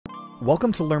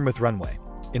Welcome to Learn with Runway.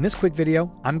 In this quick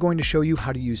video, I'm going to show you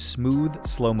how to use smooth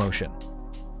slow motion.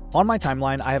 On my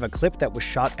timeline, I have a clip that was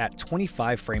shot at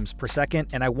 25 frames per second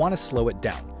and I want to slow it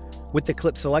down. With the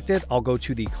clip selected, I'll go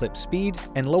to the clip speed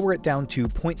and lower it down to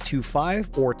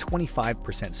 0.25 or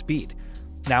 25% speed.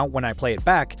 Now, when I play it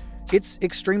back, it's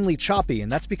extremely choppy, and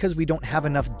that's because we don't have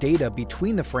enough data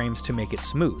between the frames to make it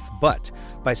smooth. But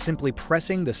by simply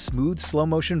pressing the smooth slow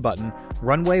motion button,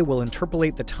 Runway will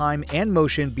interpolate the time and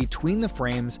motion between the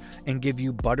frames and give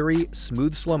you buttery,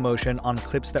 smooth slow motion on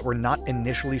clips that were not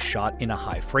initially shot in a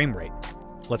high frame rate.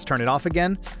 Let's turn it off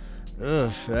again,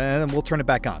 and we'll turn it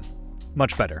back on.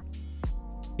 Much better.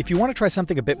 If you want to try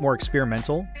something a bit more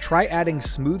experimental, try adding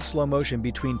smooth slow motion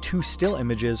between two still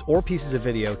images or pieces of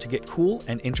video to get cool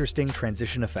and interesting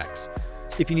transition effects.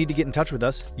 If you need to get in touch with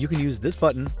us, you can use this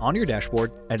button on your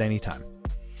dashboard at any time.